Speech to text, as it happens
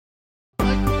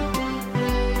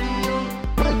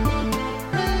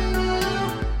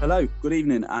Hello, good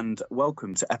evening, and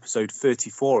welcome to episode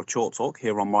 34 of Chalk Talk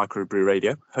here on Microbrew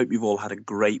Radio. Hope you've all had a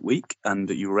great week and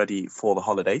that you're ready for the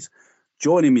holidays.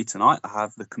 Joining me tonight, I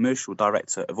have the commercial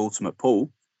director of Ultimate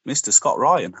Pool, Mr. Scott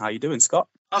Ryan. How are you doing, Scott?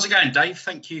 How's it going, Dave?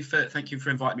 Thank you for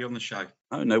inviting me on the show.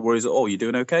 Oh, no worries at all. You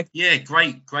doing okay? Yeah,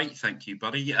 great. Thank you,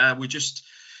 buddy. We're just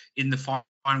in the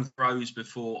final throes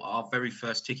before our very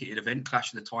first ticketed event,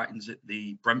 Clash of the Titans at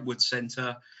the Brentwood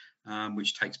Centre,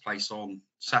 which takes place on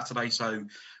Saturday. So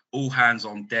all hands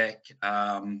on deck,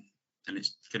 and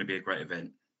it's going to be a great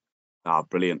event.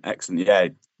 Brilliant. Excellent. Yeah,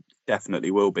 definitely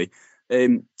will be.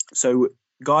 So,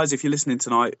 guys, if you're listening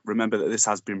tonight, remember that this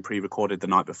has been pre-recorded the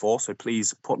night before. So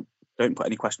please don't put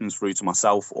any questions through to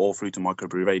myself or through to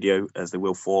Microbrew Radio, as they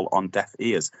will fall on deaf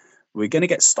ears. We're going to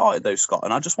get started, though, Scott.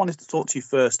 And I just wanted to talk to you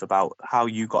first about how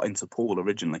you got into pool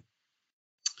originally.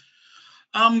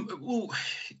 Well,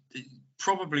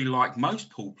 probably like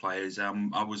most pool players,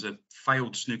 I was a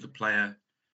failed snooker player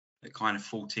at kind of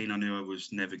 14. I knew I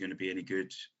was never going to be any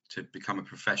good to become a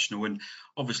professional. And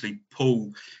obviously,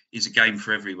 pool is a game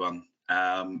for everyone.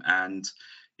 And,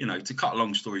 you know, to cut a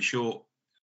long story short,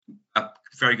 a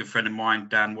very good friend of mine,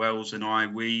 Dan Wells, and I,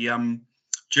 we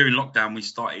during lockdown, we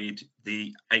started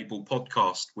the 8 Ball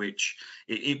podcast, which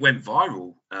it went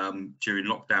viral during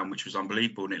lockdown, which was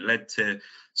unbelievable. And it led to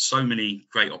so many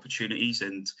great opportunities.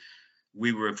 And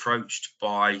we were approached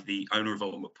by the owner of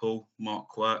Ultimate Pool, Mark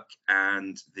Quirk,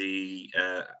 and the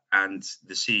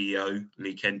CEO,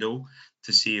 Lee Kendall,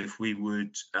 to see if we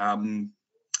would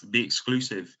be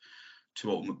exclusive to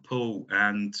Ultimate Pool.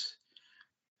 And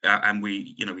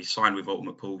we signed with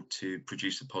Ultimate Pool to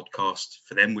produce a podcast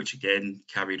for them, which again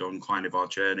carried on kind of our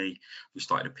journey. We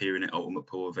started appearing at Ultimate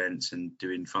Pool events and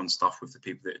doing fun stuff with the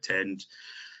people that attend.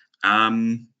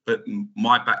 But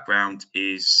my background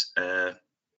is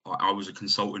I was a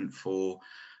consultant for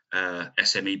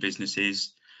SME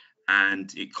businesses,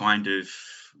 and it kind of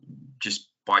just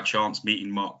by chance meeting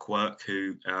Mark Quirk,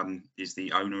 who is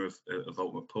the owner of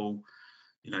Ultimate Pool.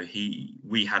 You know,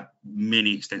 we had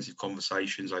many extensive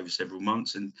conversations over several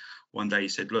months, and one day he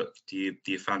said, "Look, do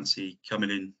you fancy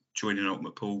coming in, joining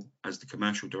Ultimate Pool as the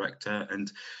commercial director?"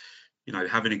 And you know,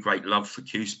 having a great love for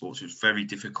Q Sports, it was very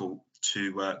difficult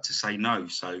to say no.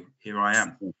 So here I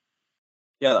am.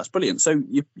 Yeah, that's brilliant. So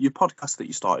your podcast that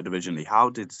you started originally, how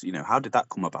did that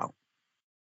come about?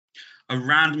 A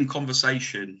random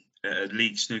conversation at a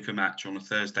league snooker match on a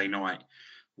Thursday night.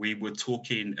 We were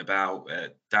talking about,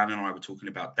 Dan and I were talking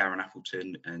about Darren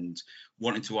Appleton and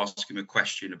wanting to ask him a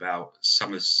question about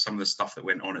some of the stuff that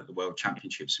went on at the World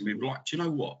Championships. And we were like, do you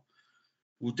know what?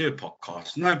 We'll do a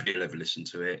podcast. Nobody will ever listen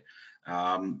to it.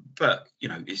 But, you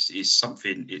know, it's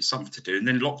something to do. And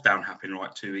then lockdown happened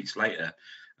like 2 weeks later.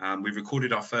 We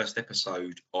recorded our first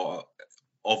episode of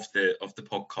the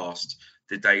podcast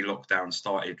the day lockdown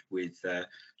started with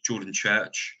Jordan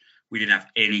Church. We didn't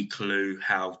have any clue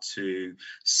how to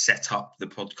set up the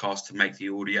podcast to make the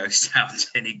audio sound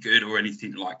any good or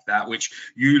anything like that, which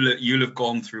you'll have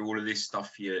gone through all of this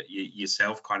stuff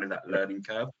yourself, kind of that learning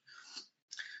curve.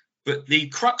 But the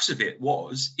crux of it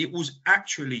was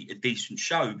actually a decent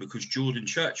show because Jordan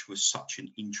Church was such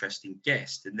an interesting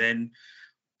guest. And then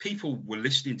people were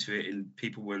listening to it and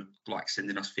people were like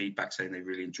sending us feedback saying they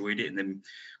really enjoyed it. And then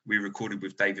we recorded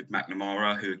with David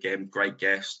McNamara, who again, great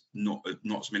guest. Not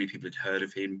as many people had heard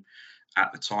of him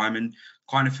at the time. And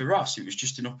kind of for us, it was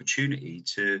just an opportunity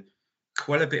to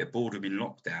quell a bit of boredom in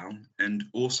lockdown and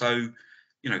also,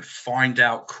 you know, find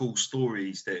out cool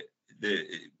stories that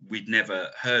we'd never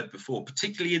heard before,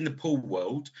 particularly in the pool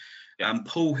world.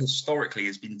 Pool historically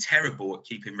has been terrible at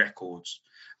keeping records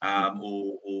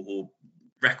or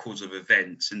records of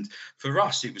events, and for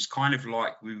us it was kind of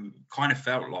like we kind of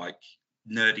felt like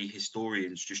nerdy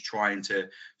historians just trying to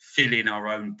fill in our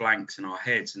own blanks in our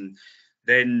heads. And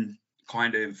then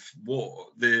kind of what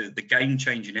the game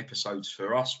changing episodes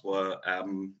for us were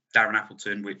Darren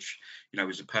Appleton, which, you know,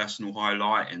 was a personal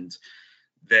highlight, and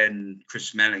then Chris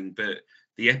Smelling. But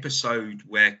the episode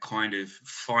where kind of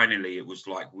finally it was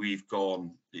like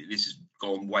this has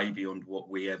gone way beyond what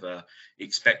we ever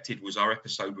expected was our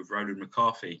episode with Roland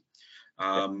McCarthy.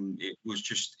 It was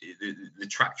just the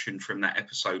traction from that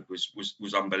episode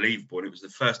was unbelievable, and it was the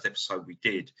first episode we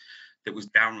did that was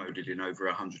downloaded in over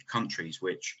 100 countries.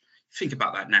 Which, think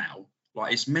about that now,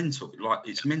 like it's mental.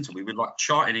 We were like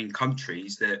charting in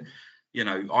countries that, you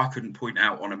know, I couldn't point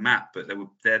out on a map, but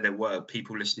there were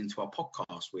people listening to our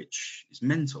podcast, which is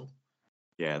mental.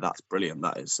 Yeah, that's brilliant.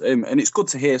 That is, and it's good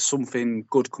to hear something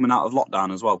good coming out of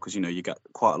lockdown as well, because, you know, you get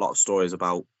quite a lot of stories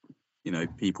about, you know,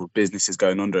 people's businesses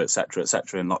going under, etc.,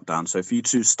 in lockdown. So for you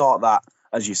to start that,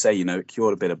 as you say, you know, it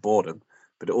cured a bit of boredom,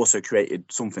 but it also created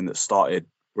something that started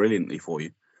brilliantly for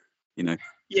you, you know.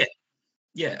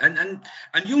 Yeah, and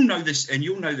you'll know this, and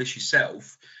you'll know this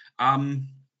yourself.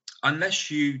 Unless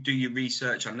you do your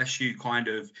research, unless you kind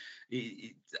of,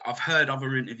 I've heard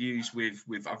other interviews with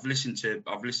I've listened to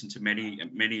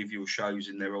many of your shows,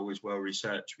 and they're always well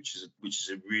researched, which is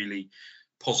a really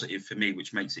positive for me,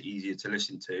 which makes it easier to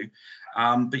listen to.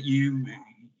 But you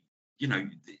know,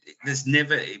 there's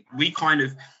never, we kind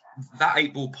of, that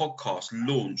 8 Ball podcast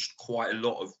launched quite a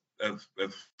lot of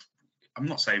I'm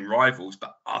not saying rivals,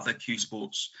 but other Q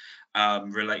Sports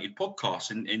related podcasts.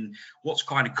 And what's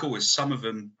kind of cool is some of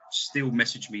them still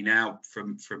message me now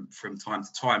from time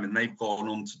to time, and they've gone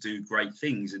on to do great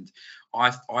things. And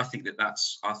I think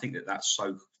that's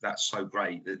so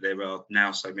great that there are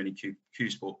now so many Q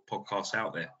Sport podcasts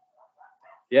out there.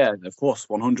 Yeah, of course,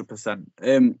 100%.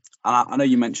 And I know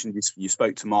you mentioned you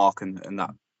spoke to Mark, and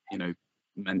that, you know,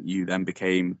 meant you then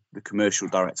became the commercial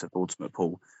director for Ultimate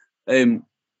Pool.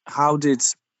 How did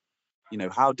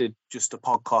just a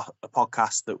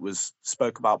podcast that was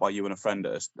spoke about by you and a friend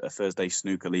at a Thursday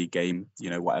snooker league game, you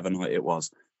know, whatever night it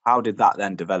was, how did that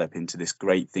then develop into this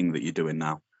great thing that you're doing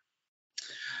now?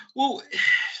 Well,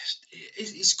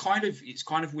 it's kind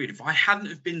of weird. If I hadn't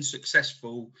have been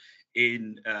successful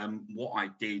in what I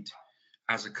did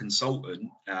as a consultant,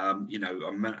 I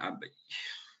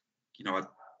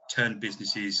turned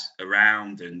businesses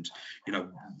around, and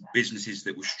businesses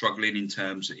that were struggling in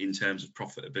terms of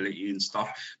profitability and stuff.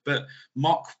 But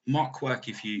Mark Quirk,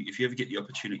 if you ever get the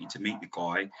opportunity to meet the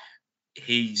guy,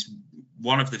 he's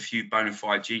one of the few bona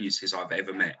fide geniuses I've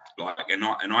ever met. And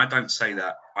I don't say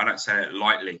that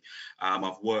lightly.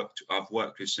 I've worked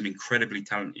with some incredibly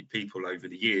talented people over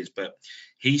the years, but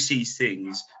he sees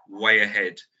things way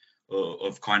ahead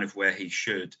of kind of where he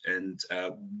should. And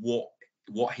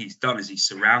what he's done is he's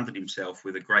surrounded himself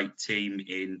with a great team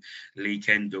in Lee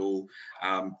Kendall,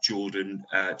 Jordan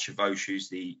Chavosh, who's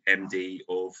the MD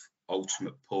of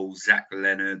Ultimate Pool, Zach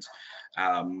Leonard,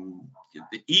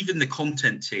 even the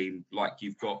content team. Like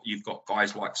you've got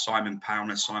guys like Simon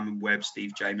Powner, Simon Webb,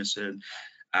 Steve Jameson,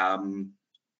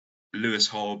 Lewis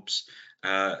Hobbs,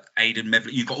 Aidan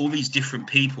Mevley. You've got all these different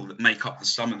people that make up the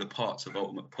sum of the parts of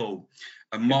Ultimate Pool,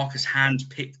 and Marcus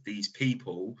handpicked these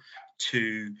people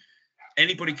to.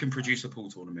 Anybody can produce a pool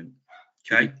tournament,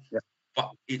 okay? Yeah.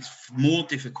 But it's more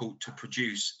difficult to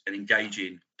produce an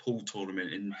engaging pool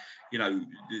tournament. And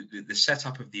the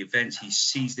setup of the events, he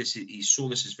saw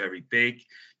this as very big.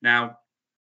 Now,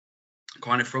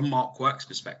 kind of from Mark Quirk's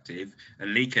perspective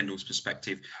and Lee Kendall's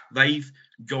perspective, they've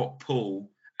got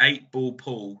pool, 8-Ball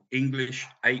pool, English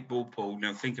 8-Ball pool.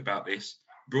 Now think about this: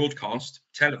 broadcast,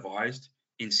 televised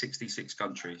in 66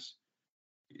 countries.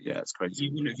 Yeah, it's crazy.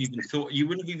 You wouldn't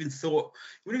have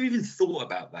even thought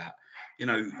about that.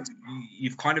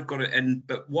 You've kind of got to.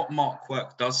 But what Mark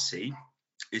Quirk does see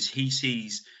is he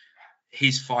sees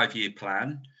his 5-year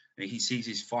plan, and he sees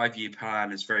his 5-year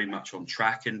plan as very much on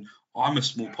track. And I'm a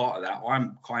small part of that.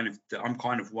 I'm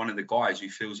kind of one of the guys who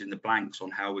fills in the blanks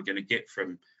on how we're going to get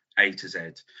from A to Z.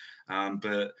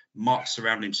 But Mark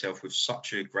surrounded himself with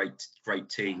such a great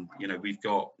team. We've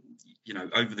got,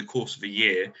 over the course of a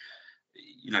year,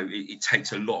 it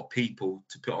takes a lot of people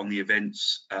to put on the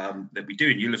events that we do.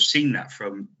 And you'll have seen that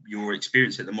from your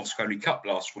experience at the Moscone Cup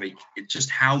last week. It's just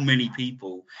how many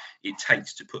people it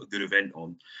takes to put a good event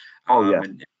on.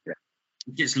 And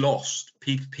it gets lost.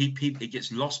 It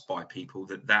gets lost by people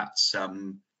that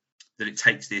it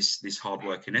takes this hard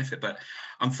work and effort. But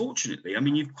unfortunately, I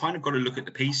mean, you've kind of got to look at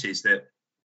the pieces that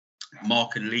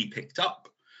Mark and Lee picked up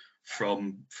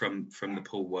from the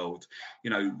pool world.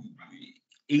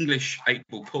 English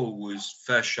 8-Ball pool was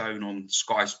first shown on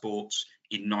Sky Sports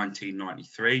in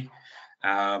 1993.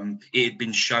 It had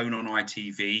been shown on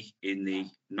ITV in the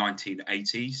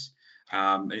 1980s.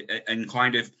 And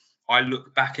kind of, I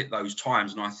look back at those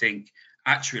times and I think,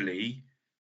 actually,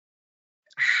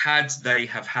 had they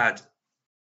have had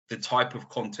the type of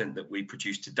content that we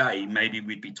produce today, maybe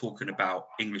we'd be talking about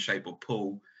English 8-Ball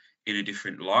pool in a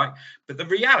different light. But the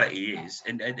reality is,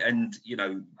 and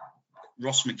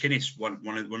Ross McInnes,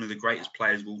 one of the greatest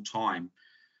players of all time,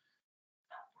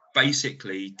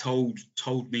 basically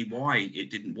told me why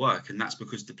it didn't work, and that's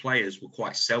because the players were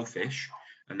quite selfish,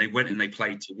 and they went and they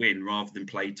played to win rather than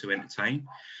played to entertain.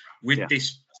 With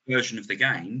this version of the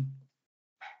game,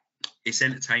 it's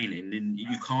entertaining, and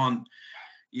you can't.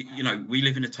 We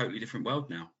live in a totally different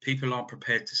world now. People aren't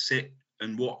prepared to sit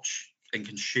and watch and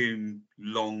consume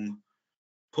long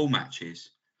pool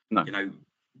matches. No.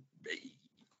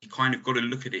 You kind of got to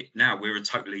look at it now. We're a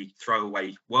totally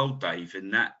throwaway world, Dave,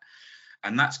 and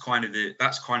that's kind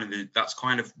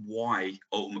of why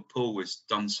Ultimate Pool has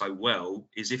done so well.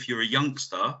 Is if you're a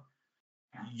youngster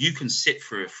you can sit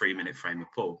through a 3-minute frame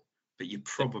of pool, but you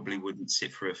probably wouldn't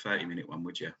sit through a 30-minute one,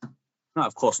 would you? No,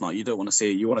 of course not. You don't want to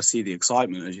see it. You want to see the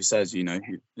excitement, as you says, you know.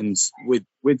 And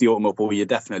with the ultimate pool, you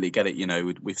definitely get it. You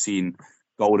know, we've seen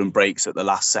golden breaks at the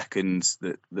last second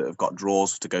that have got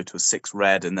draws to go to a 6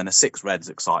 red, and then a 6 red's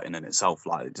exciting in itself.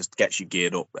 Like, it just gets you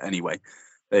geared up anyway.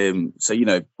 So, you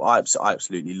know, I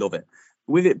absolutely love it.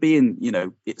 With it being, you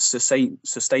know, it's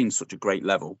sustained such a great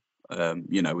level,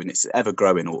 you know, and it's ever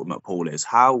growing. Ultimate pool is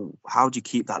how do you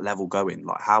keep that level going?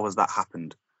 Like, how has that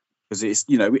happened? Because it's,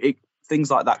 you know, things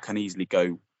like that can easily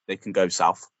go. They can go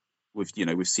south. With, you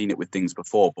know, we've seen it with things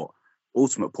before, but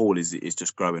ultimate pool is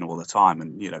just growing all the time.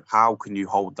 And, you know, how can you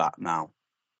hold that now?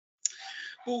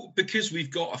 Well, because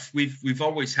we've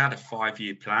always had a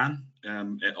 5-year plan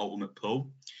at Ultimate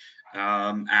Pool,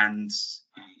 and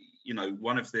you know,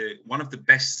 one of the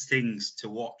best things to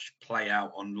watch play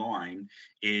out online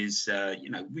is,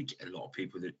 you know, we get a lot of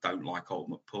people that don't like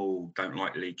Ultimate Pool, don't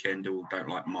like Lee Kendall, don't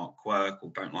like Mark Quirk, or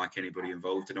don't like anybody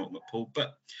involved in Ultimate Pool.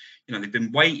 But, you know, they've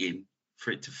been waiting for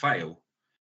it to fail.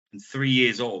 And 3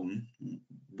 years on,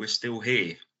 we're still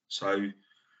here. So,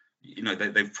 you know,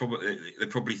 they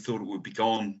probably thought it would be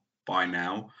gone by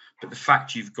now. But the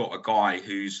fact you've got a guy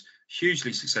who's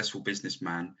hugely successful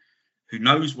businessman, who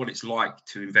knows what it's like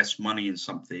to invest money in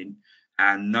something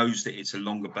and knows that it's a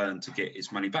longer burn to get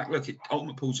his money back. Look,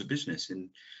 Ultimate Pool's a business, and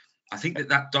I think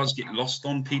that does get lost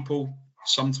on people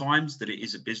sometimes, that it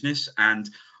is a business. And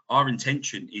our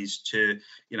intention is to,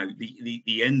 you know,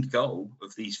 the end goal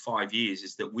of these 5 years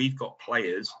is that we've got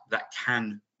players that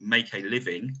can make a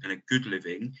living, and a good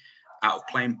living, out of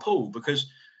playing pool.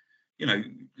 Because, you know,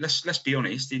 let's be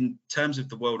honest, in terms of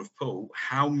the world of pool,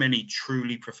 how many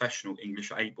truly professional English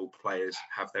 8-ball players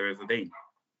have there ever been?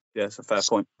 Yeah, it's a fair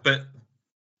point. But,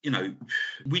 you know,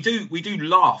 we do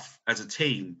laugh as a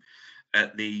team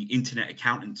at the internet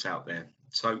accountants out there.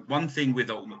 So one thing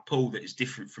with Ultimate Pool that is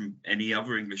different from any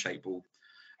other English 8-ball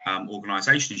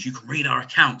organisation is you can read our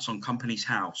accounts on Companies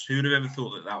House. Who would have ever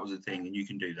thought that was a thing? And you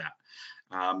can do that.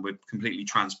 We're completely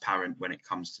transparent when it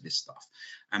comes to this stuff,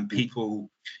 and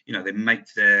people, you know, they make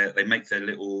their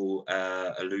little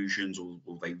illusions, or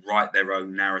they write their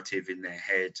own narrative in their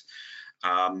head.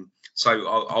 So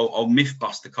I'll myth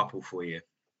bust a couple for you.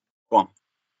 Go on.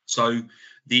 So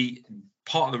the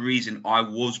part of the reason I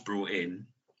was brought in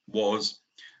was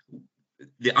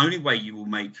the only way you will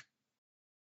make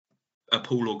a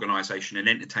pool organisation, an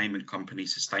entertainment company,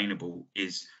 sustainable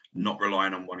is not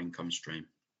relying on one income stream.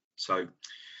 So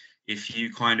if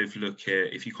you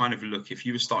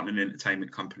were starting an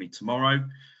entertainment company tomorrow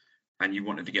and you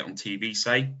wanted to get on TV,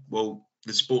 say, well,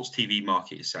 the sports TV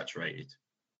market is saturated.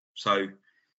 So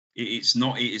it's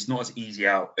not as easy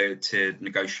out to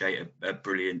negotiate a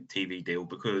brilliant TV deal,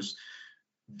 because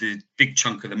the big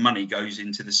chunk of the money goes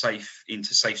into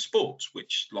safe sports,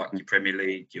 which, like your Premier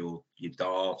League, your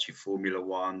darts, your Formula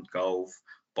One, golf,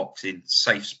 boxing,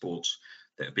 safe sports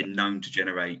that have been known to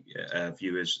generate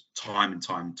viewers time and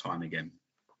time again.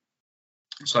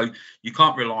 So you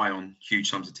can't rely on huge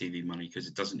sums of TV money, because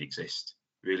it doesn't exist.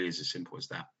 It really is as simple as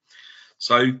that.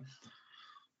 So,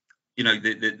 you know,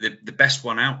 the best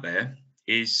one out there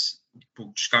is,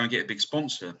 well, just go and get a big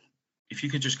sponsor. If you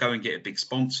could just go and get a big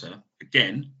sponsor,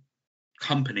 again,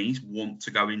 companies want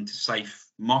to go into safe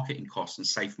marketing costs and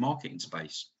safe marketing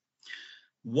space.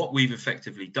 What we've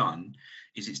effectively done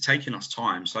is it's taken us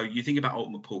time. So you think about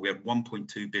Ultimate Pool, we had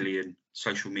 1.2 billion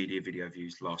social media video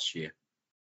views last year.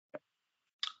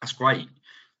 That's great.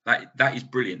 That is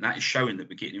brilliant. That is showing that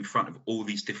we're getting in front of all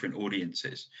these different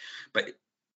audiences. But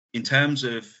in terms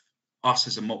of us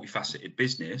as a multifaceted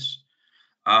business,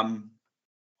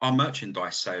 our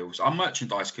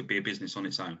merchandise could be a business on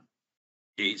its own.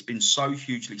 It's been so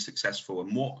hugely successful.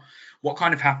 And what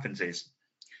kind of happens is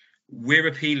we're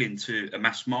appealing to a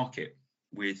mass market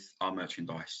with our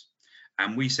merchandise.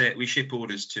 And we ship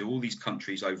orders to all these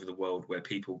countries over the world where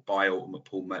people buy Ultimate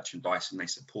Pool merchandise and they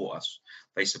support us.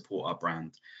 They support our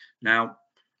brand. Now,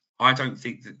 I don't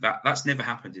think that's never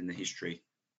happened in the history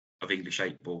of English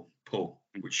 8-ball pool,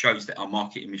 which shows that our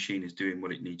marketing machine is doing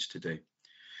what it needs to do.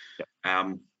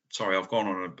 Yep. Sorry, I've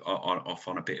gone off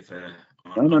on a bit of a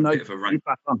bit of a rant.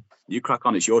 You crack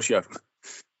on. It's your show.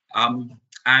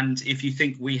 And if you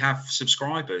think we have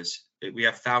subscribers, we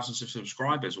have thousands of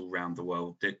subscribers all around the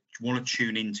world that want to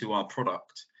tune into our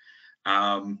product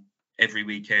every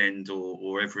weekend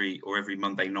or every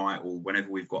Monday night, or whenever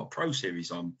we've got a pro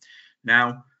series on.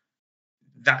 Now,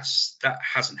 that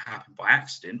hasn't happened by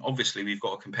accident. Obviously, we've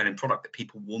got a compelling product that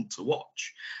people want to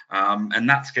watch, and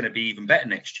that's going to be even better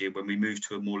next year when we move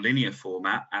to a more linear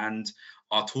format, and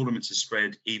our tournaments are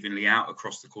spread evenly out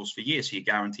across the course for years, so you're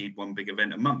guaranteed one big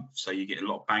event a month. So you get a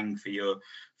lot of bang for your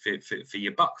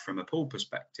buck from a pool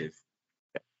perspective.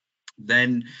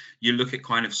 Then you look at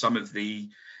kind of some of the,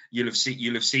 you'll have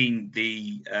seen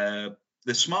the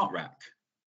smart rack,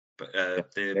 but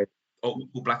the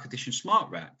Ultimate Pool Black Edition smart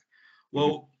rack.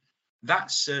 Well,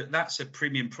 that's a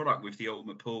premium product with the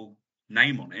Ultimate Pool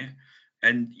name on it,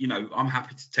 and I'm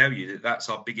happy to tell you that that's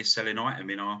our biggest selling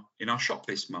item in our shop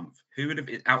this month. Who would have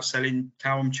outselling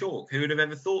Cowan Chalk? Who would have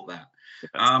ever thought that?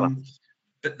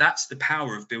 But that's the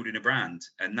power of building a brand,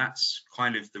 and that's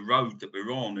kind of the road that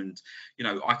we're on. And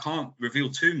I can't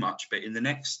reveal too much, but in the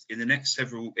next, I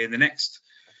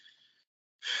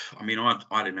mean,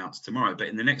 I'd announce tomorrow, but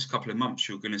in the next couple of months,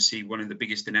 you're going to see one of the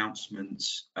biggest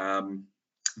announcements,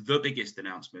 the biggest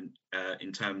announcement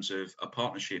in terms of a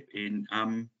partnership in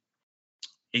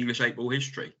English 8-ball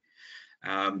history.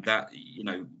 That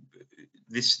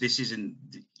this isn't,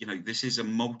 this is a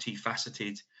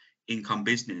multifaceted income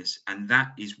business, and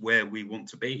that is where we want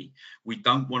to be. We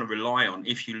don't want to rely on,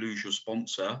 if you lose your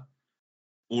sponsor,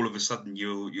 all of a sudden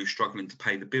you're struggling to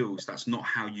pay the bills. That's not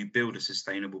how you build a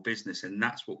sustainable business, and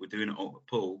that's what we're doing at Ultimate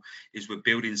Pool. Is we're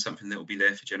building something that will be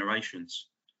there for generations.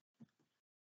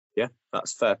 Yeah,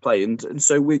 that's fair play. And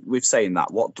so with saying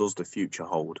that, what does the future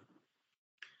hold?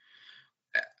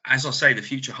 As I say, the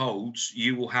future holds,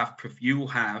 you will have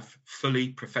fully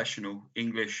professional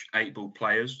English 8-ball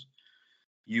players.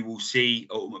 You will see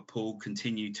Ultimate Pool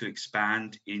continue to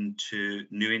expand into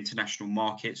new international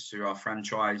markets through our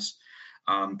franchise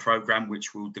program,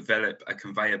 which will develop a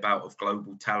conveyor belt of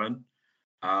global talent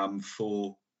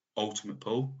for Ultimate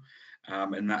Pool.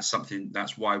 And that's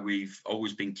why we've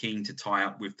always been keen to tie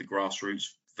up with the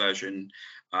grassroots version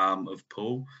of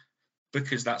pool,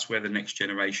 because that's where the next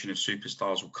generation of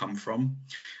superstars will come from.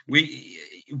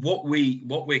 What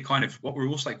we're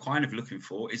also kind of looking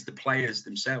for is the players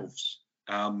themselves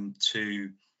to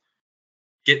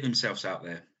get themselves out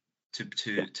there,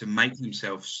 to make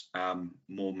themselves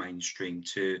more mainstream,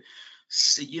 to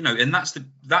see, and that's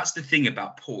the thing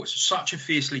about pool. It's such a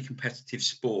fiercely competitive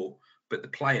sport, but the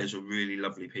players are really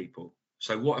lovely people.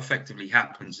 So what effectively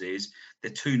happens is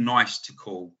they're too nice to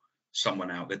call someone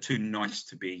out. They're too nice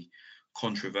to be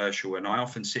controversial. And I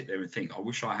often sit there and think, I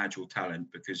wish I had your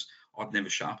talent, because I'd never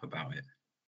shut up about it.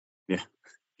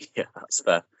 Yeah, that's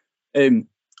fair.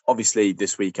 Obviously,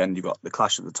 this weekend you've got the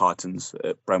Clash of the Titans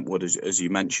at Brentwood, as you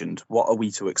mentioned. What are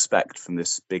we to expect from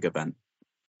this big event?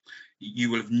 You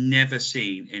will have never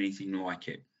seen anything like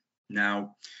it.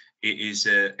 Now, it is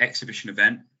an exhibition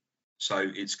event, so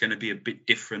it's going to be a bit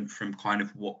different from kind of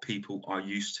what people are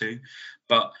used to.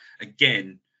 But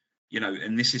again,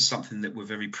 and this is something that we're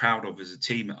very proud of as a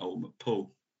team at Ultimate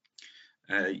Pool.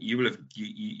 You'll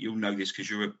know this because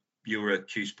you're a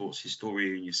Q Sports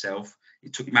historian yourself.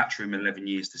 It took Matchroom 11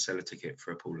 years to sell a ticket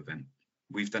for a pool event.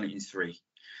 We've done it in 3.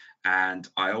 And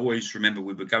I always remember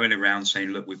we were going around saying,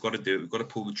 look, we've got to do it. We've got to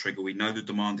pull the trigger. We know the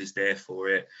demand is there for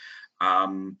it.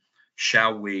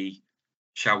 Shall we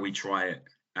try it?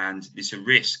 And it's a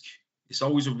risk. It's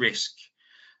always a risk.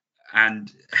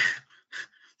 And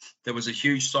there was a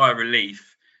huge sigh of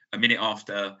relief a minute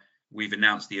after we've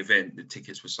announced the event that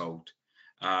tickets were sold.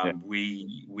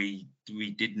 We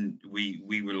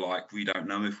were like, we don't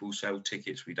know if we'll sell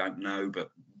tickets. We don't know,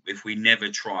 but if we never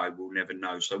try, we'll never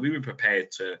know. So we were prepared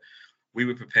to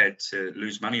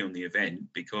lose money on the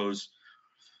event, because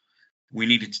we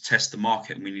needed to test the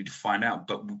market and we needed to find out.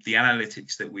 But the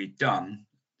analytics that we'd done,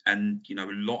 and a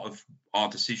lot of our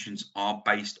decisions are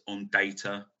based on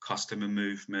data, customer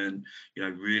movement,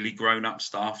 really grown up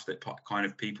stuff that kind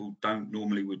of people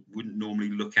wouldn't normally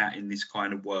look at in this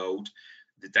kind of world.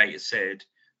 The data said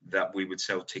that we would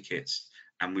sell tickets,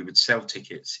 and we would sell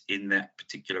tickets in that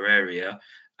particular area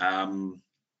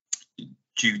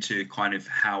due to kind of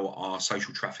how our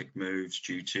social traffic moves,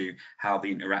 due to how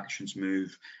the interactions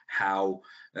move. How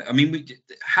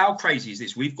crazy is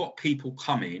this? We've got people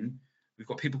coming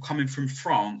from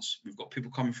France. We've got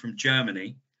people coming from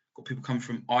Germany. We've got people coming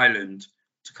from Ireland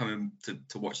to come in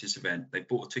to watch this event. They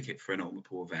bought a ticket for an Ultimate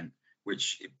Pool event,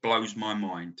 which it blows my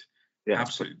mind. Yeah,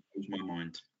 absolutely blows my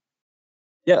mind.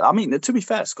 Yeah, I mean, to be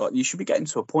fair, Scott, you should be getting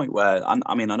to a point where, I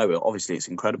know obviously it's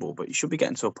incredible, but you should be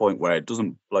getting to a point where it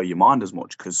doesn't blow your mind as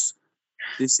much, because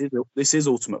this is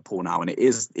Ultimate Pool now, and it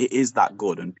is that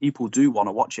good, and people do want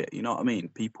to watch it. You know what I mean?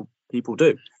 People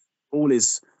do. Pool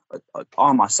is,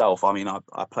 I myself,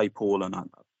 I play pool and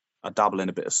I dabble in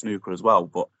a bit of snooker as well,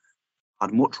 but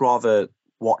I'd much rather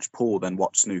watch pool than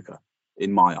watch snooker,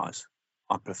 in my eyes.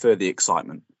 I prefer the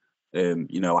excitement.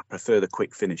 I prefer the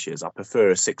quick finishes. I prefer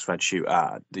a 6-red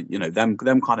shootout.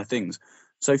 Them kind of things.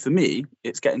 So for me,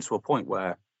 it's getting to a point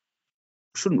where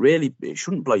it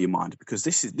shouldn't blow your mind, because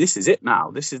this is it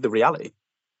now. This is the reality.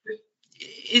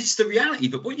 It's the reality,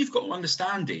 but what you've got to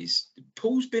understand is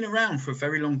pool's been around for a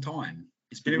very long time.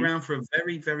 It's been around for a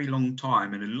very, very long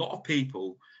time, and a lot of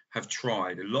people have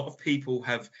tried. A lot of people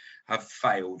have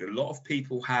failed. A lot of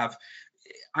people have,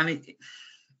 and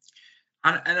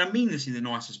I mean this in the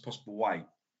nicest possible way.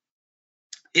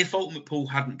 If Ultimate Pool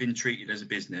hadn't been treated as a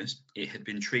business, it had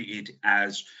been treated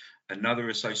as another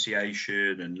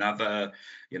association, another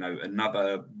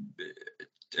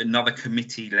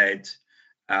committee-led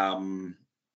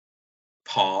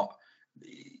part,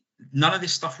 none of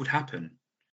this stuff would happen.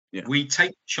 Yeah. We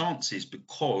take chances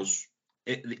because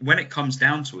when it comes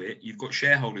down to it, you've got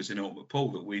shareholders in Ultimate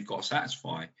Pool that we've got to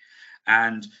satisfy.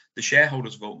 And the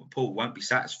shareholders of Ultimate Pool won't be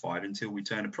satisfied until we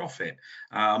turn a profit.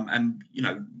 And,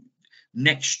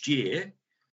 next year,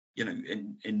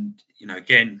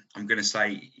 again, I'm going to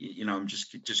say, I'm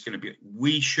just going to be,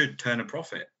 we should turn a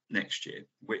profit next year,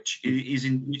 which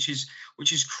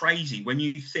is crazy when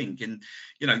you think. And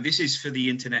this is for the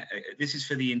internet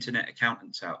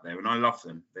accountants out there, and I love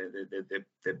them.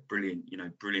 They're brilliant,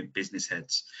 brilliant business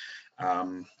heads.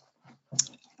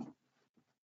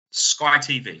 Sky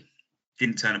TV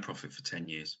didn't turn a profit for 10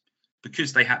 years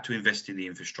because they had to invest in the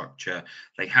infrastructure.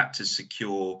 They had to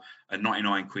secure a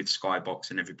 99 quid Sky box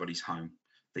in everybody's home.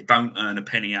 They don't earn a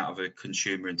penny out of a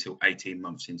consumer until 18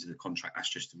 months into the contract. That's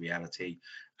just the reality.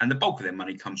 And the bulk of their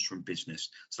money comes from business.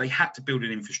 So they had to build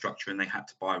an infrastructure and they had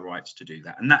to buy rights to do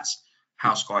that. And that's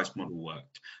how Sky's model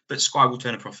worked. But Sky will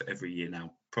turn a profit every year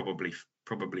now, probably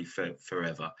for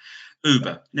forever.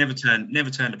 Uber never turned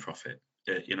a profit.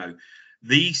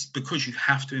 These, because you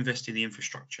have to invest in the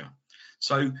infrastructure.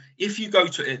 So if you go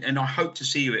to it, and I hope to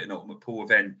see you at an Ultimate Pool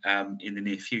event in the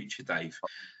near future, Dave.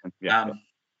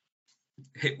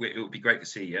 It would be great to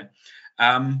see you.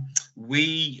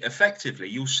 We effectively,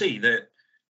 you'll see that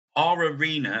our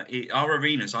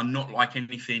arenas are not like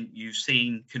anything you've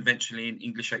seen conventionally in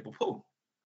English 8 ball pool.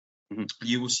 Mm-hmm.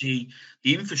 You will see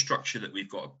the infrastructure that we've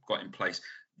got in place,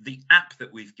 the app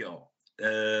that we've got.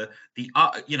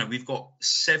 We've got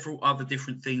several other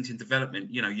different things in development.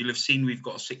 You'll have seen we've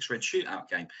got a 6 red shootout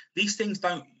game. These things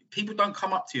people don't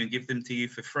come up to you and give them to you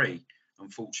for free.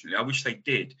 Unfortunately, I wish they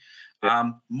did.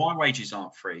 My wages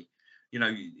aren't free.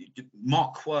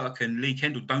 Mark Quirk and Lee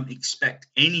Kendall don't expect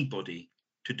anybody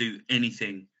to do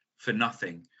anything for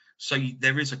nothing. So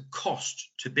there is a cost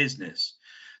to business.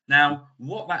 Now,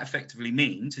 what that effectively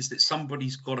means is that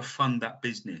somebody's got to fund that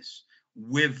business.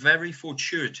 We're very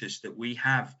fortuitous that we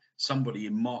have somebody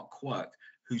in Mark Quirk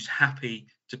who's happy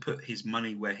to put his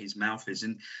money where his mouth is.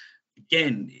 And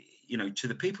again, to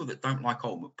the people that don't like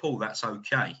Ultimate Pool, that's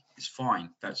okay. It's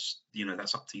fine. That's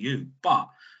up to you. But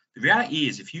the reality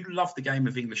is, if you love the game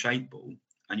of English 8 ball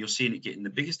and you're seeing it getting the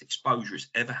biggest exposure it's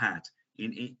ever had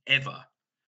ever,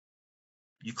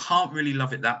 you can't really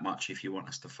love it that much if you want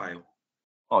us to fail.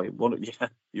 Oh, well, yeah,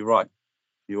 you're right.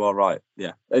 You are right.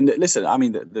 Yeah. And listen, I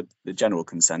mean, the general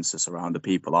consensus around the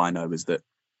people I know is that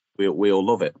we all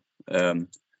love it.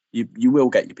 You will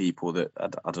get your people that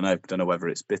I don't know whether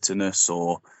it's bitterness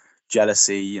or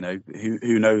jealousy.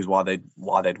 Who knows why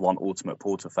they'd want Ultimate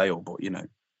Pool to fail. But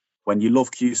when you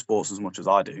love Q Sports as much as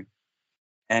I do,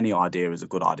 any idea is a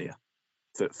good idea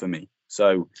for me.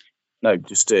 So no,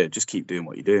 just keep doing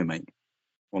what you're doing, mate.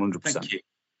 100%. Thank you.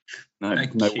 No.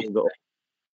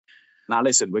 Now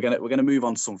listen, we're gonna move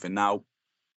on to something now.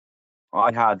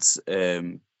 I had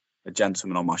a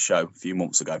gentleman on my show a few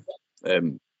months ago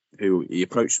who he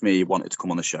approached me, wanted to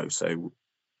come on the show. So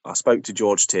I spoke to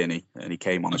George Tierney and he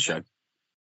came on the show.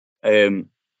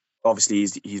 Obviously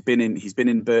he's been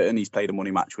in Burton. He's played a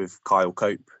money match with Kyle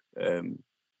Cope,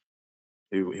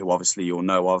 who obviously you'll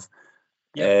know of.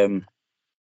 Yeah.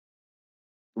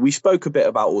 We spoke a bit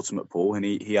about Ultimate Pool and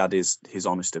he had his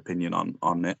honest opinion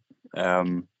on it.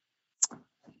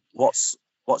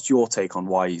 What's your take on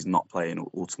why he's not playing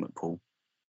Ultimate Pool?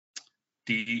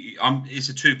 It's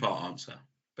a 2-part answer,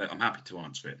 but I'm happy to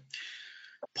answer it.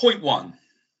 Point 1,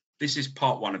 this is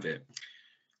part 1 of it.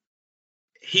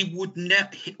 He would never,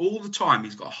 all the time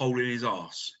he's got a hole in his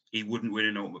arse, he wouldn't win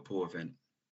an Ultimate Pool event.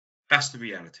 That's the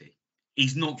reality.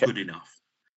 He's not good enough.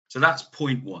 So that's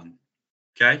point 1.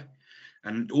 Okay.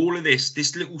 And all of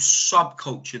this little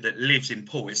subculture that lives in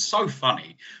pool is so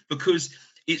funny because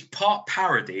it's part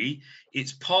parody.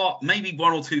 It's part, maybe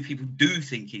 1 or 2 people do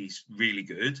think he's really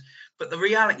good, but the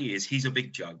reality is he's a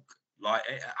big joke.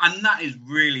 And that is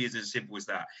really as simple as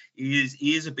that.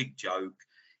 He is a big joke.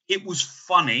 It was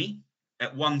funny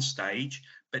at one stage,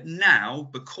 but now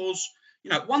because,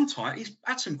 at one time he's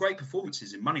had some great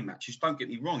performances in money matches. Don't get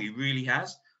me wrong, he really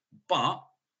has. But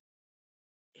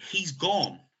he's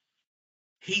gone.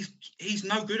 He's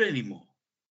no good anymore.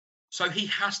 So he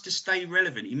has to stay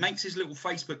relevant. He makes his little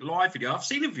Facebook Live video. I've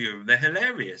seen a few of them. They're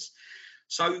hilarious.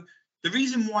 So the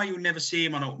reason why you'll never see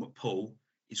him on Ultimate Pool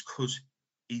is because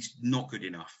he's not good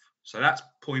enough. So that's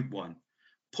point one.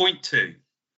 Point two,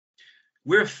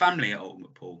 we're a family at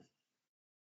Ultimate Pool.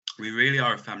 We really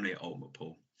are a family at Ultimate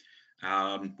Pool.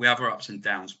 We have our ups and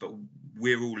downs, but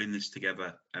we're all in this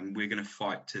together, and we're going to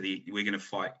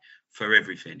fight for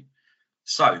everything.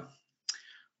 So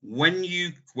when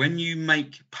you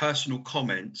make personal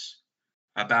comments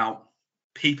about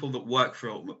people that work for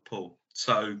Ultimate Pool,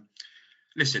 so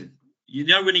listen, you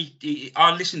know, when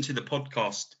I listened to the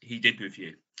podcast he did with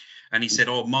you, and he said,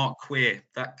 "Oh, Mark Queer,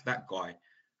 that guy."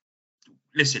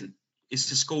 Listen, it's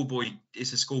a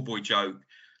schoolboy joke.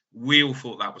 We all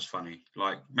thought that was funny.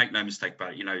 Like, make no mistake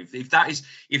about it. You know,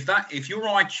 if your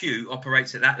IQ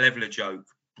operates at that level of joke,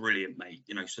 brilliant, mate.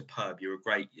 You know, superb. You're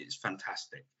great. It's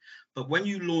fantastic. But when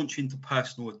you launch into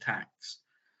personal attacks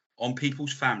on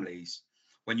people's families,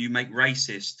 when you make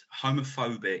racist,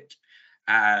 homophobic,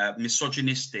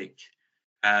 misogynistic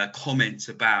comments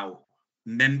about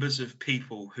members of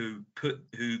people who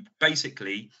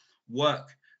basically work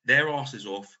their asses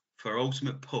off for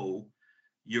Ultimate Pool,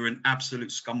 you're an absolute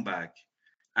scumbag.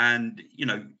 And you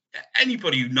know,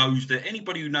 anybody who knows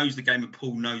the game of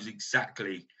pool knows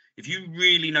exactly. If you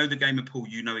really know the game of pool,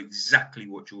 you know exactly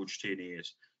what George Tierney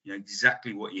is. You know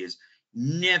exactly what he is.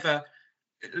 Never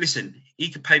listen. He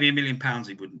could pay me £1 million.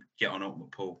 He wouldn't get on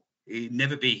Ultimate Pool. He'd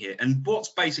never be here. And what's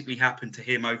basically happened to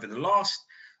him over the last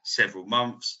several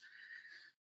months,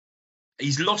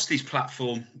 he's lost his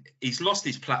platform. He's lost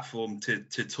his platform to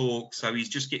talk. So he's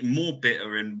just getting more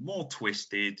bitter and more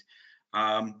twisted.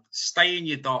 Stay in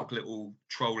your dark little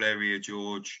troll area,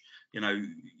 George. You know,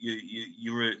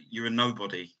 you're a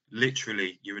nobody.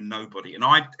 Literally, you're a nobody. And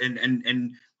I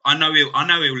know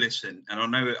he'll listen, and I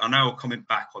know he'll comment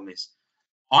back on this.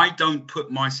 I don't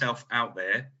put myself out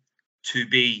there to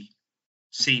be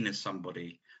seen as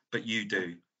somebody, but you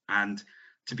do. And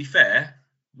to be fair,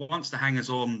 once the hangers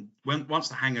on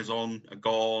are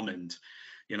gone, and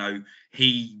you know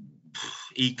he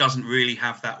doesn't really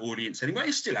have that audience anymore.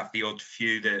 He still have the odd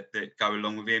few that go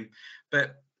along with him,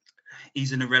 but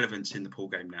he's an irrelevance in the pool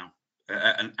game now,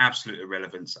 an absolute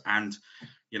irrelevance, and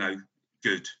you know,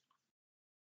 good.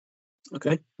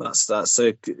 Okay, that's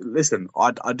so. Listen,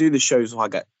 I do the shows where I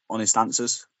get honest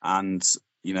answers, and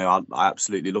you know, I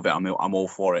absolutely love it. I'm all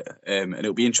for it, and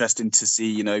it'll be interesting to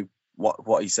see, you know,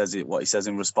 what he says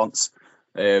in response,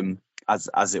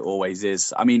 as it always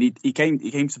is. I mean, he came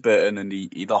to Burton and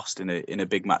he lost in a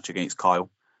big match against Kyle.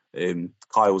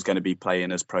 Kyle's going to be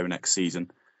playing as pro next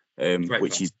season,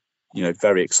 which he's, you know,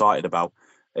 very excited about.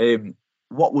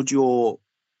 What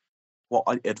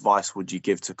advice would you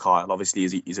give to Kyle?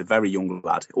 Obviously, he's a very young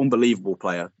lad, unbelievable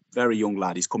player, very young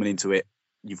lad. He's coming into it.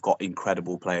 You've got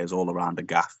incredible players all around the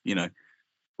gaff. You know,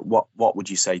 what would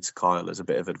you say to Kyle as a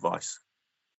bit of advice?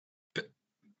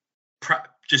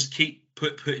 Just keep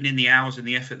putting in the hours and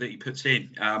the effort that he puts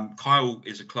in. Kyle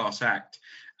is a class act,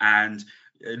 and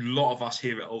a lot of us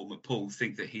here at Ultimate Pool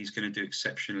think that he's going to do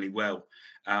exceptionally well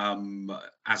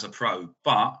as a pro,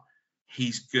 but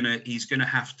he's gonna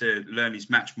have to learn his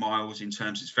match miles. In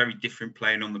terms, it's very different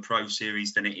playing on the Pro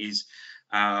Series than it is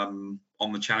on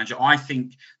the Challenger. I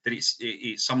think that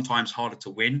it's sometimes harder to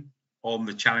win on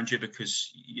the Challenger because,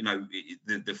 you know,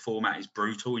 the format is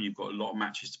brutal and you've got a lot of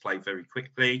matches to play very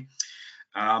quickly.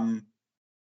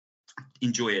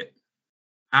 Enjoy it.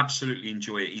 Absolutely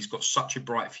enjoy it. He's got such a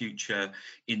bright future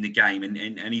in the game,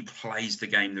 and he plays the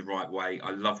game the right way.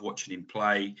 I love watching him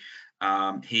play.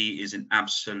 He is an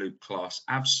absolute class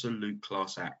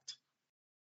act.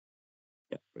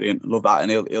 Yeah, brilliant. Love that, and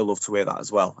he'll love to hear that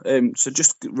as well. So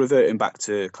just reverting back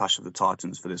to Clash of the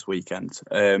Titans for this weekend,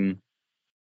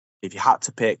 if you had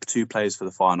to pick two players for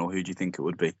the final, who do you think it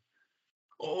would be?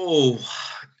 Oh,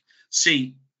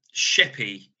 see,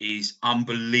 Sheppy is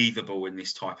unbelievable in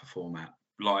this type of format.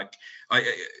 Like, I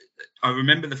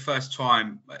remember the first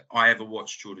time I ever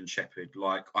watched Jordan Shepherd.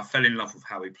 Like, I fell in love with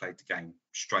how he played the game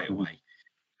straight away.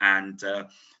 And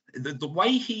the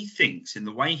way he thinks and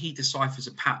the way he deciphers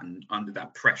a pattern under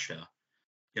that pressure,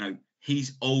 you know,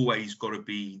 he's always got to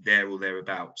be there or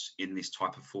thereabouts in this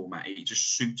type of format. It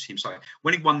just suits him. So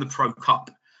when he won the Pro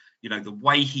Cup, you know, the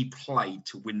way he played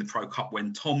to win the Pro Cup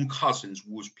when Tom Cousins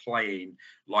was playing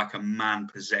like a man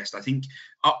possessed. I think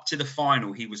up to the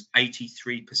final, he was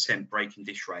 83% break and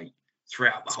dish rate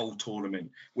throughout the whole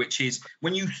tournament, which is,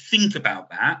 when you think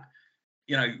about that,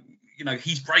 you know,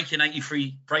 he's breaking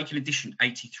addition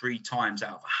 83 times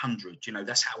out of 100. You know,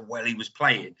 that's how well he was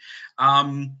playing.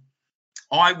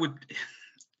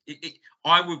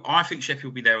 I think Sheffield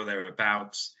will be there or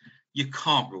thereabouts. You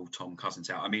can't rule Tom Cousins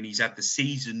out. I mean, he's had the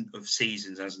season of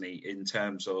seasons, hasn't he? In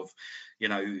terms of,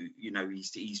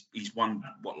 he's won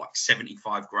like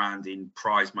 75 grand in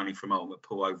prize money from Ultimate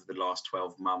Pool over the last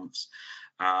 12 months,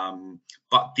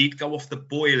 but did go off the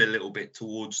boil a little bit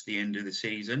towards the end of the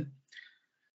season.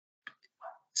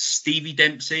 Stevie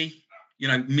Dempsey,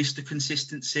 Mr.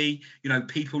 Consistency.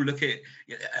 People look at,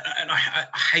 and I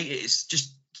hate it. It's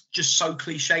just so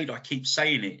cliched. I keep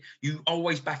saying it. You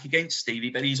always back against Stevie,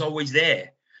 but he's always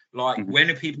there. Like, when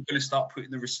are people going to start putting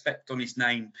the respect on his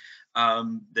name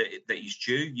that he's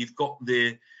due? You've got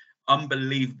the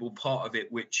unbelievable part of it,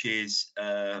 which is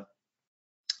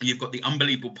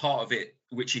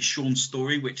Sean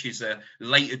Story, which is a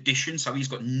late addition. So he's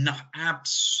got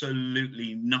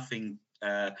absolutely nothing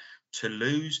to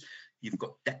lose. You've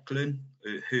got Declan,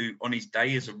 who on his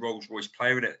day is a Rolls-Royce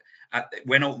player.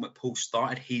 When Ultimate Pool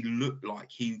started, he looked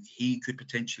like he could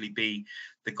potentially be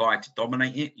the guy to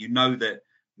dominate it. You know that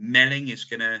Melling is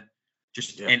going to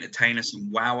just entertain us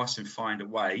and wow us and find a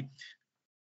way.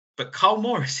 But Carl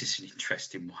Morris is an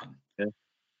interesting one.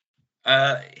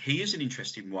 Yeah. He is an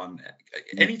interesting one.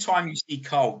 Anytime you see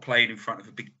Carl playing in front of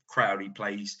a big crowd, he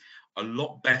plays a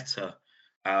lot better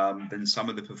than some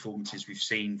of the performances we've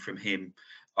seen from him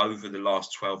over the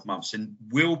last 12 months. And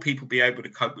will people be able to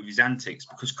cope with his antics?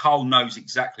 Because Carl knows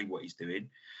exactly what he's doing.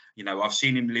 I've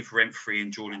seen him live rent-free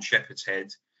in Jordan Shepherd's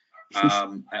Head at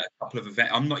a couple of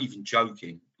events. I'm not even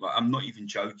joking.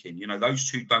 Those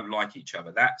two don't like each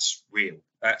other. That's real.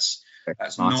 That's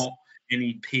nice. Not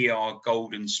any PR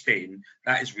golden spin.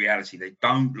 That is reality. They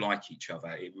don't like each other.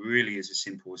 It really is as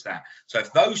simple as that. So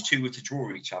if those two were to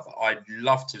draw each other, I'd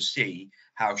love to see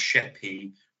how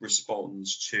Sheppy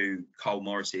responds to Carl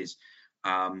Morris's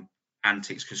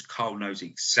antics, because Carl knows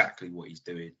exactly what he's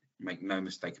doing. Make no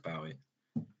mistake about it.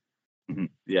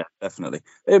 Yeah, definitely.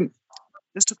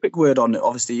 Just a quick word on it.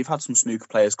 Obviously, you've had some snooker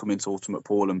players come into Ultimate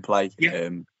Pool and play. Yeah.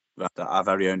 Our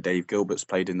very own Dave Gilbert's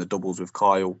played in the doubles with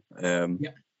Kyle.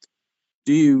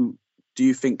 Do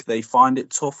you think they find it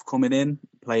tough coming in,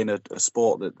 playing a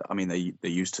sport that, I mean,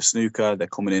 they're used to snooker, they're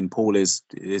coming in, pool is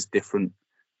different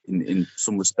in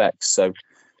some respects. So do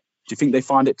you think they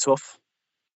find it tough?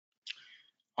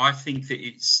 I think that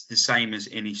it's the same as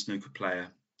any snooker player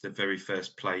that very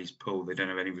first plays pool. They don't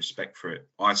have any respect for it.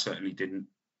 I certainly didn't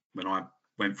when I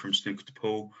went from snooker to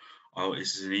pool. Oh,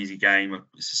 this is an easy game.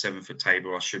 It's a 7-foot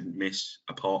table. I shouldn't miss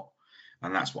a pot.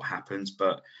 And that's what happens.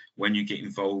 But when you get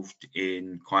involved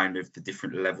in kind of the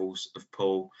different levels of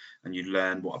pool, and you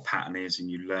learn what a pattern is, and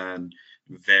you learn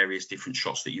various different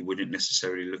shots that you wouldn't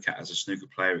necessarily look at as a snooker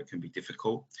player, it can be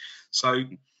difficult. So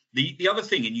the other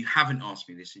thing, and you haven't asked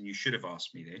me this, and you should have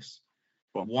asked me this,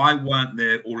 why weren't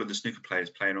there all of the snooker players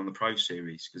playing on the Pro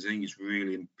Series? Because I think it's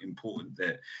really important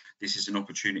that this is an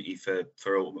opportunity for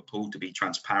Ultimate Pool to be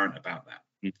transparent about that.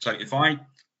 So if I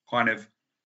kind of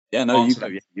I'll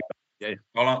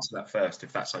answer that first,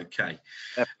 if that's okay.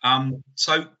 Yeah.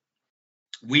 So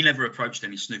we never approached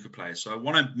any snooker players. So I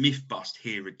want to myth bust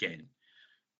here again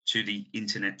to the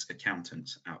internet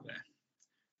accountants out there.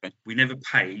 Okay. We never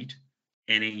paid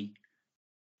any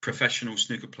professional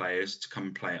snooker players to come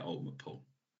and play at Ultimate Pool.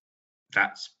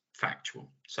 That's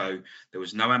factual. So there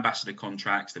was no ambassador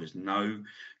contracts. There was no,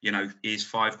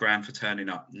 here's $5,000 for turning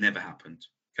up. Never happened.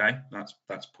 Okay,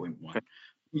 that's point one. Okay.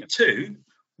 Point two,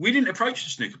 we didn't approach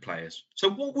the snooker players. So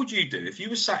what would you do if you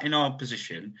were sat in our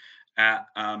position at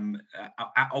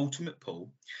Ultimate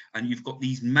Pool, and you've got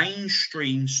these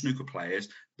mainstream snooker players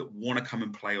that want to come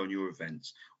and play on your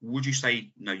events? Would you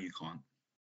say no, you can't?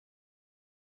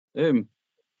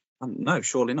 No,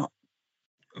 surely not.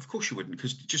 Of course you wouldn't,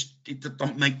 because it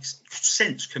doesn't make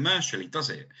sense commercially, does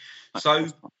it? So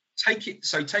take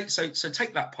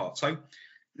that part. So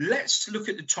let's look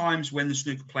at the times when the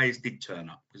snooker players did turn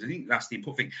up, because I think that's the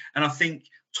important thing. And I think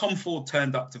Tom Ford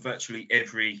turned up to virtually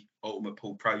every Ultimate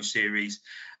Pool Pro Series.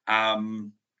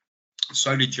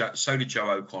 So did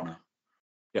Joe O'Connor.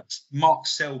 Yep. Mark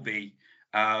Selby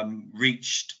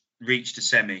reached a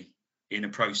semi in a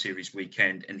Pro Series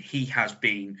weekend, and he has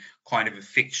been kind of a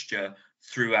fixture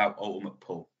throughout Ultimate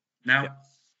Pool. Now,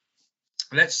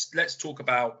 let's talk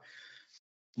about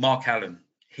Mark Allen.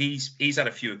 He's had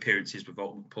a few appearances with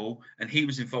Ultimate Pool, and he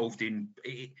was involved in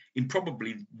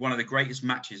probably one of the greatest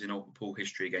matches in Ultimate Pool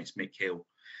history against Mick Hill.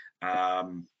 That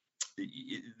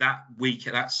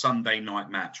Sunday night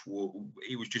match,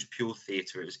 it was just pure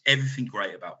theatre. It was everything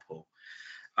great about pool.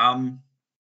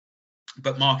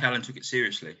 But Mark Allen took it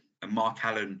seriously, and Mark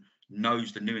Allen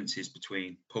knows the nuances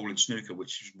between pool and snooker,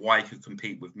 which is why he could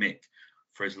compete with Mick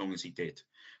for as long as he did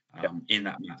in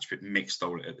that match. But Mick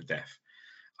stole it at the death.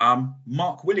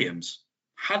 Mark Williams.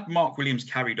 Had Mark Williams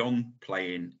carried on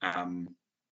playing on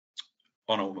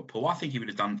Ultimate Pool, I think he would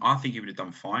have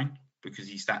done fine, because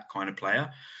he's that kind of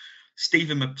player.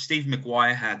 Stephen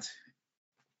Maguire had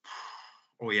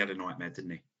a nightmare,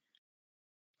 didn't he?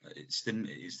 It's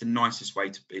the nicest way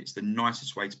to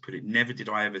put it. Never did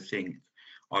I ever think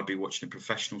I'd be watching a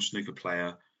professional snooker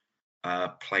player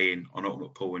playing on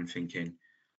Ultimate Pool and thinking,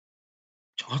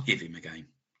 I'd give him a game.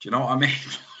 Do you know what I mean?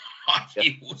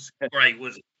 It was great,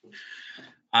 wasn't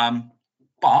it?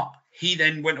 But he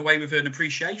then went away with an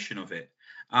appreciation of it.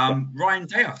 Ryan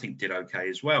Day, I think, did okay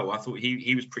as well. I thought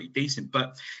he was pretty decent.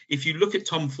 But if you look at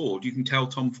Tom Ford, you can tell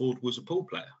Tom Ford was a pool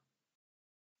player.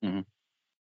 Mm-hmm.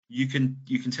 You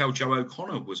can tell Joe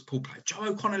O'Connor was a pool player. Joe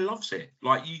O'Connor loves it.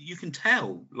 Like you can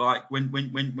tell, like when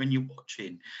you're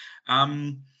watching.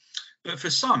 But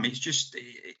for some, it's just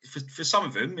for some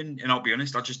of them, and I'll be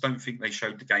honest, I just don't think they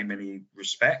showed the game any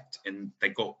respect, and they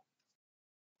got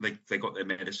their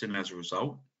medicine as a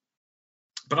result.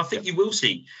 But I think you will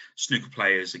see snooker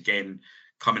players again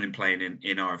coming and playing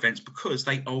in our events, because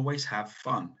they always have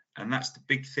fun, and that's the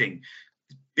big thing.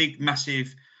 Big,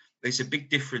 massive. There's a big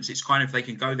difference. It's kind of, they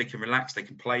can go, they can relax, they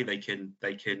can play, they can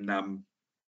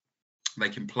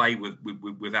play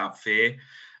without fear.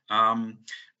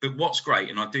 But what's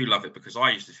great, and I do love it, because I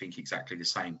used to think exactly the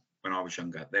same when I was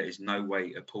younger. There is no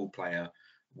way a pool player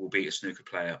will beat a snooker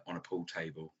player on a pool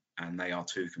table, and they are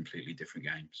two completely different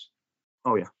games.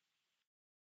 Oh yeah,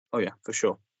 for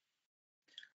sure.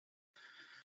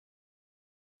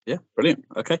 Yeah, brilliant.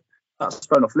 Okay, that's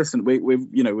fair enough. Listen, we're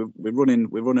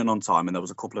running on time, and there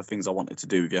was a couple of things I wanted to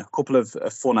do with you, a couple of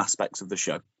fun aspects of the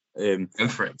show. Go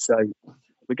for it. So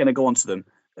we're going to go on to them.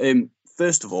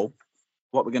 First of all,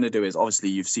 what we're going to do is, obviously,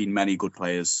 you've seen many good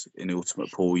players in the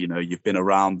Ultimate Pool. You know, you've been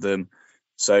around them.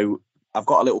 So I've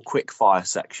got a little quick fire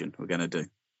section we're going to do.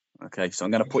 Okay, so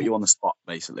I'm going to put you on the spot,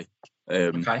 basically.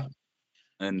 Okay.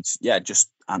 And yeah, just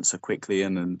answer quickly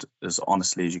and as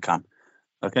honestly as you can.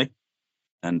 Okay.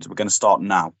 And we're going to start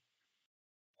now.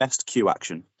 Best cue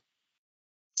action.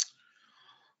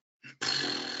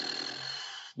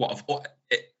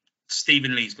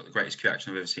 Stephen Lee's got the greatest cue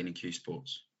action I've ever seen in Q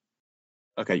Sports.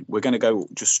 Okay, we're going to go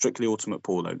just strictly Ultimate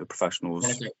Pool, though, the professionals.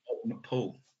 Ultimate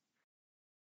Pool.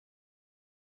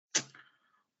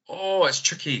 Oh, it's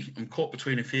tricky. I'm caught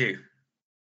between a few.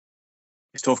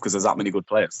 It's tough because there's that many good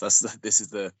players. This is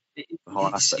the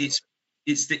hard aspect.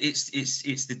 It's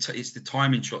the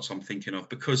timing shots I'm thinking of,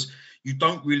 because you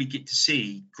don't really get to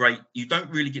see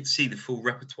the full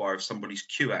repertoire of somebody's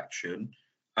cue action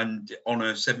and on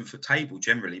a 7-foot table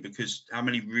generally, because how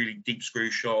many really deep screw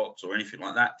shots or anything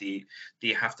like that do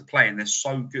you have to play? And they're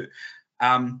so good.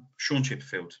 Sean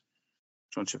Chipperfield.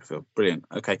 Brilliant.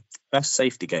 Okay. Best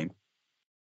safety game.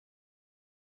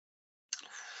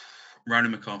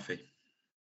 Ronan McCarthy.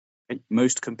 Okay.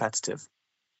 Most competitive.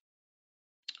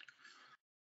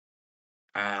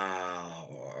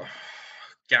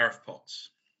 Gareth Potts.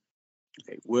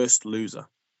 Okay. Worst loser.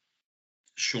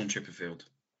 Sean Chipperfield.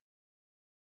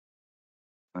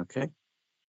 Okay.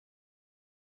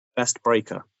 Best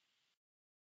breaker.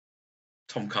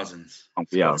 Tom Cousins. Oh,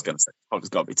 yeah, I was going to say. It's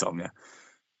got to be Tom, yeah.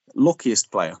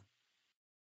 Luckiest player.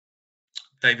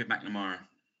 David McNamara.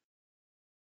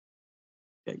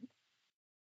 Okay.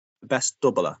 Best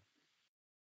doubler.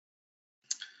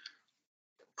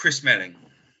 Chris Melling.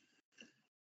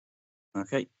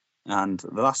 Okay. And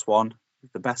the last one,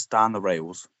 the best down the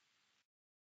rails.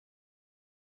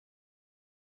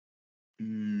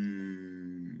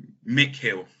 Mick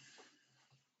Hill.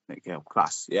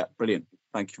 Class. Yeah, brilliant.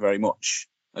 Thank you very much.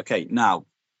 Okay, now,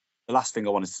 the last thing I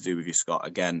wanted to do with you, Scott,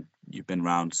 again, you've been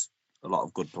around a lot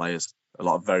of good players, a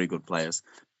lot of very good players,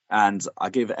 and I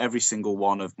give every single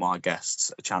one of my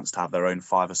guests a chance to have their own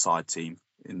five-a-side team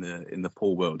in the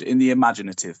pool world, in the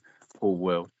imaginative pool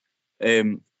world.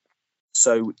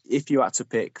 So if you had to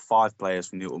pick 5 players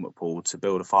from the Ultimate Pool to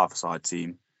build a five-a-side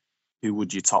team, who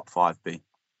would your top 5 be?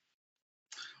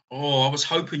 Oh, I was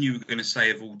hoping you were going to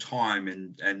say of all time,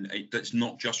 and that's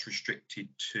not just restricted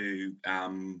to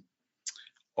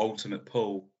Ultimate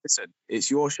Pool. Listen, it's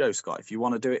your show, Scott. If you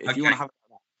want to do it, if you want to have it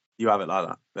like that, you have it like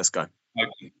that. Let's go.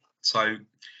 Okay. So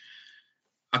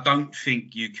I don't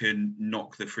think you can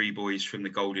knock the 3 boys from the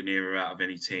golden era out of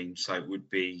any team. So it would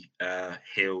be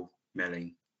Hill,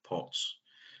 Melling, Potts.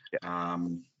 Yeah.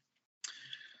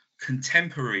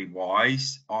 Contemporary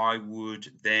wise, I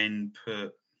would then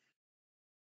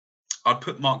I'd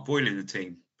put Mark Boyle in the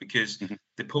team, because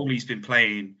the pool he's been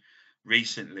playing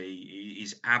recently,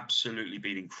 he's absolutely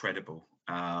been incredible.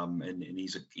 And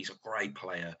he's a great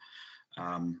player,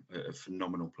 a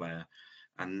phenomenal player.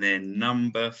 And then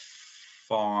number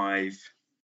 5,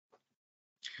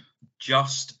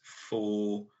 just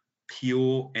for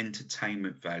pure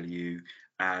entertainment value.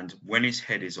 And when his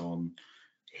head is on,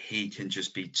 he can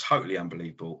just be totally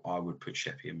unbelievable. I would put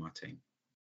Sheppy in my team.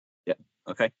 Yeah.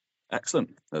 Okay.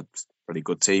 Excellent. That's a pretty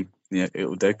good team. Yeah,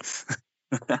 it'll do.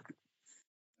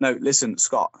 No, listen,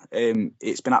 Scott,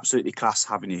 it's been absolutely class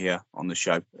having you here on the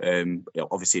show.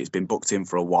 Obviously, it's been booked in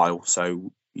for a while,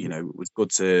 so, you know, it was good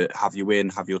to have you in,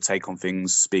 have your take on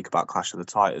things, speak about Clash of the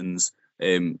Titans.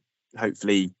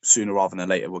 Hopefully, sooner rather than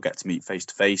later, we'll get to meet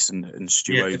face-to-face and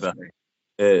stew over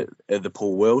the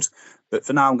pool world. But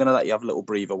for now, I'm going to let you have a little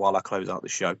breather while I close out the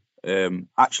show.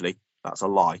 Actually, that's a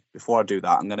lie. Before I do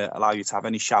that, I'm going to allow you to have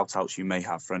any shout-outs you may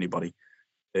have for anybody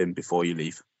before you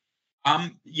leave.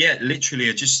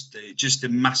 Literally, just a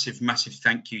massive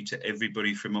thank you to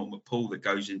everybody from Ultimate Pool that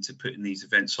goes into putting these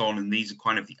events on, and these are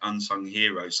kind of the unsung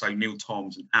heroes. So Neil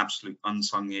Tom's an absolute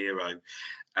unsung hero.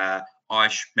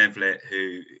 Aish Mevlet,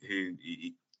 who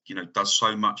you know does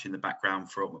so much in the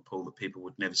background for Ultimate Pool that people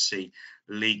would never see.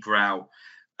 Lee Grau,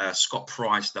 Scott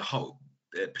Price, the whole.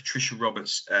 Patricia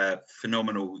Roberts,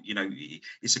 phenomenal. You know,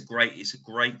 it's a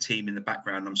great team in the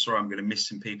background. I'm sorry, I'm going to miss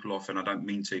some people off, and I don't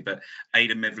mean to. But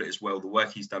Aidan Mevlet as well. The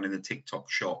work he's done in the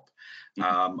TikTok shop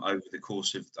over the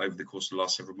course of the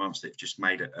last several months, they've just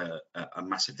made a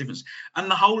massive difference.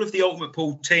 And the whole of the Ultimate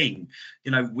Pool team.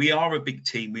 You know, we are a big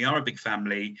team. We are a big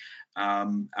family,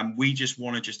 and we just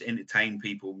want to just entertain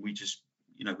people. We just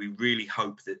we really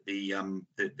hope that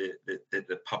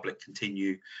the public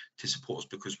continue to support us,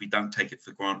 because we don't take it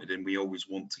for granted and we always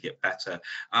want to get better.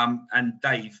 And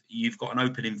Dave, you've got an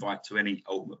open invite to any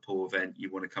Ultimate Pool event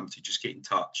you want to come to. Just get in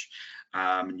touch,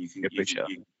 and you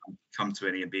can come to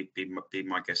any and be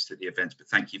my guest at the events. But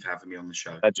thank you for having me on the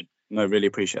show. No, really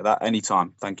appreciate that.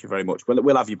 Anytime. Thank you very much.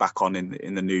 We'll have you back on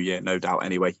in the new year, no doubt.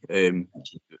 Anyway,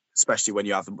 especially when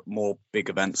you have more big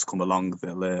events come along,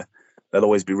 there'll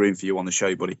always be room for you on the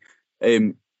show, buddy.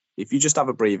 If you just have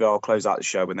a breather, I'll close out the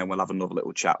show and then we'll have another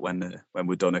little chat when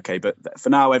we're done, okay? But for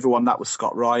now, everyone, that was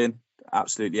Scott Ryan.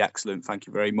 Absolutely excellent. Thank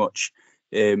you very much.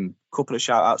 Couple of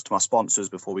shout outs to my sponsors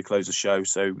before we close the show.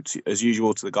 So as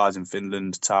usual, to the guys in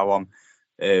Finland, Taiwan,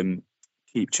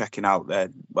 keep checking out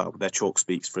their chalk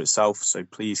speaks for itself. So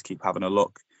please keep having a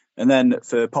look. And then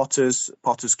for Potter's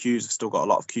Cues, I've still got a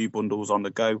lot of cue bundles on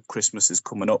the go. Christmas is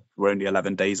coming up. We're only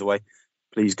 11 days away.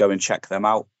 Please go and check them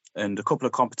out. And a couple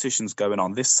of competitions going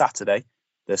on this Saturday.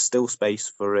 There's still space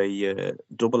for a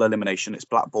double elimination. It's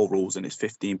black ball rules and it's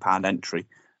 £15 entry.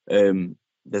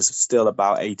 There's still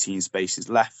about 18 spaces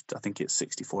left. I think it's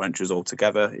 64 entries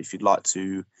altogether. If you'd like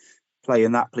to play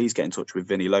in that, please get in touch with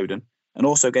Vinny Loden. And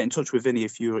also get in touch with Vinny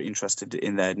if you're interested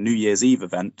in their New Year's Eve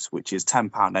event, which is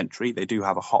 £10 entry. They do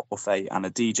have a hot buffet and a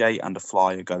DJ and a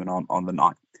flyer going on the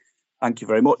night. Thank you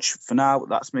very much. For now,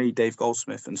 that's me, Dave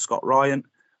Goldsmith and Scott Ryan.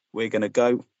 We're going to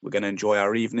go. We're going to enjoy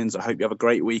our evenings. I hope you have a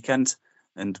great weekend,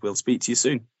 and we'll speak to you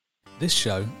soon. This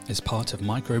show is part of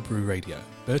Microbrew Radio,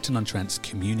 Burton-on-Trent's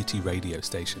community radio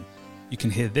station. You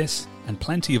can hear this and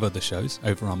plenty of other shows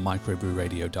over on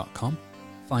microbrewradio.com.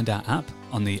 Find our app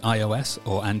on the iOS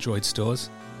or Android stores,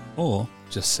 or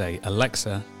just say,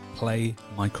 Alexa, play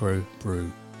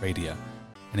Microbrew Radio.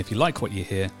 And if you like what you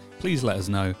hear, please let us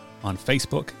know on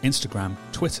Facebook, Instagram,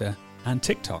 Twitter, and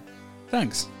TikTok.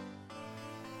 Thanks.